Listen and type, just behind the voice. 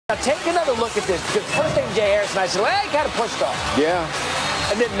Now take another look at this, because first thing Jay Harris and I said, well, he kind of pushed off. Yeah.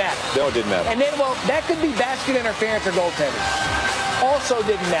 It didn't matter. No, it didn't matter. And then, well, that could be basket interference or goaltending. Also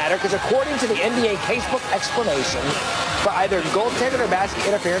didn't matter, because according to the NBA casebook explanation, for either goaltending or basket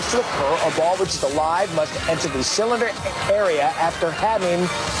interference to occur, a ball which is alive must enter the cylinder area after having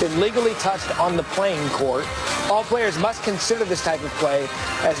been legally touched on the playing court. All players must consider this type of play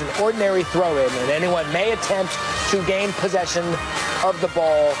as an ordinary throw-in, and anyone may attempt to gain possession of the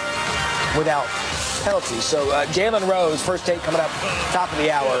ball without penalty. So Jalen Rose, first take coming up, top of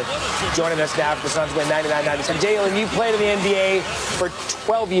the hour, joining us now for the Suns win 99-97. Jalen, you played in the NBA for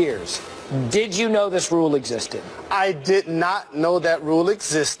 12 years. Did you know this rule existed? I did not know that rule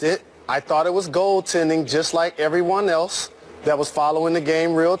existed. I thought it was goaltending just like everyone else that was following the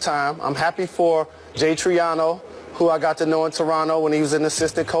game real time. I'm happy for Jay Triano, who I got to know in Toronto when he was an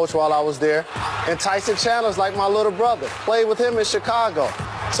assistant coach while I was there. And Tyson Chandler's like my little brother. Played with him in Chicago.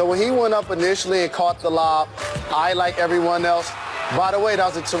 So when he went up initially and caught the lob, I, like everyone else, by the way,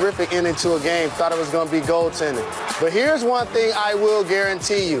 that was a terrific ending to a game. Thought it was going to be goaltending. But here's one thing I will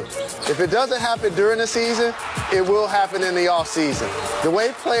guarantee you. If it doesn't happen during the season, it will happen in the offseason. The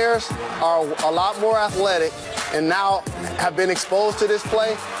way players are a lot more athletic and now have been exposed to this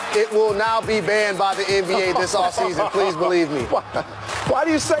play, it will now be banned by the NBA this offseason. Please believe me. Why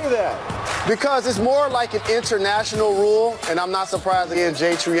do you say that? Because it's more like an international rule, and I'm not surprised again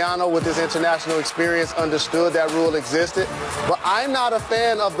Jay Triano with his international experience understood that rule existed. But I'm not a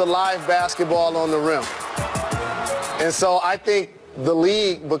fan of the live basketball on the rim. And so I think the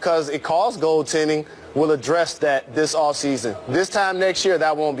league, because it calls goaltending, will address that this offseason. This time next year,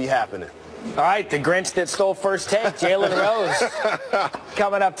 that won't be happening. All right, the Grinch that stole first take, Jalen Rose,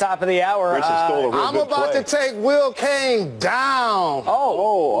 coming up top of the hour. I'm about to take Will Kane down.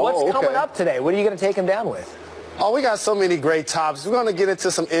 What's coming up today? What are you going to take him down with? Oh, we got so many great topics. We're going to get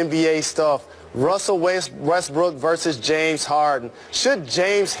into some NBA stuff. Russell Westbrook versus James Harden. Should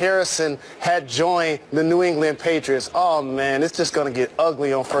James Harrison had joined the New England Patriots? Oh, man, it's just going to get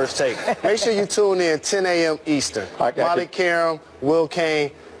ugly on First Take. Make sure you tune in 10 a.m. Eastern. Molly Karam, Will Kane,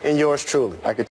 and yours truly.